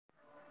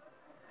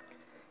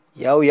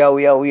Yo, yo,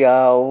 yo,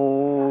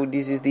 yo.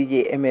 This is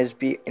DJ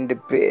MSP in the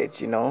pitch,